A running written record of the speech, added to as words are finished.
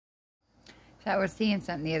So I was seeing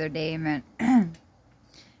something the other day, man.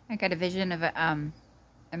 I got a vision of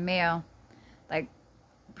a male, like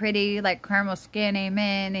pretty, like caramel skin,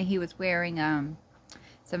 amen. And he was wearing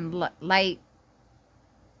some light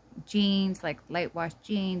jeans, like light wash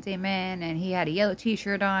jeans, amen. And he had a yellow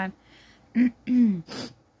t-shirt on. And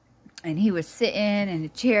he was sitting in a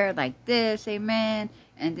chair like this, amen.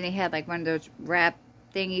 And then he had like one of those wrap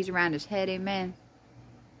thingies around his head, amen.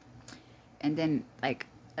 And then like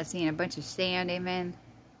I seen a bunch of sand, amen,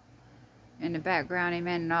 in the background,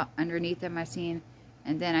 amen. And all underneath him I seen,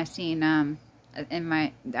 and then I seen I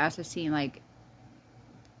also seen like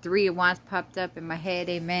 3 of wands popped up in my head,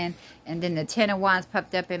 amen. And then the 10 of wands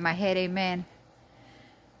popped up in my head, amen.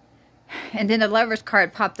 And then the Lover's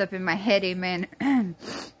card popped up in my head, amen.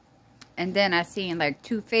 And then I seen like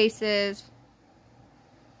 2 faces.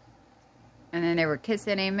 And then they were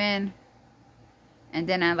kissing, amen. And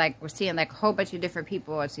then I like was seeing like a whole bunch of different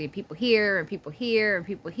people. I see people here and people here and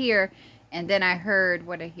people here. And then I heard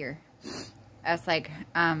what I hear. I was like,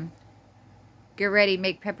 get ready,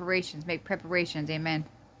 make preparations, amen.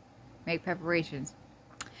 Make preparations.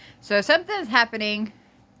 So something's happening.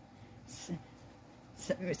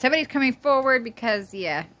 Somebody's coming forward because,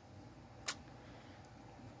 yeah,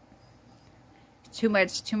 too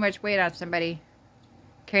much weight on somebody,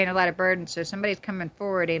 carrying a lot of burden. So somebody's coming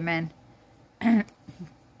forward, amen.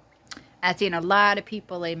 I've seen a lot of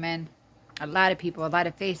people, amen. A lot of people, a lot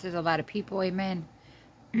of faces, a lot of people, amen.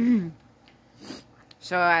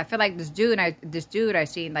 So I feel like this dude I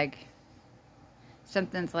seen like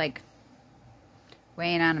something's like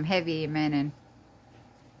weighing on him heavy, amen. And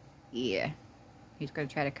yeah, he's gonna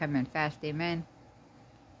try to come in fast, amen.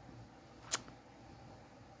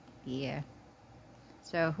 Yeah.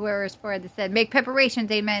 So whoever is for this said, make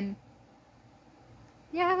preparations, amen.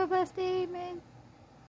 Yeah, have a blessed day, amen.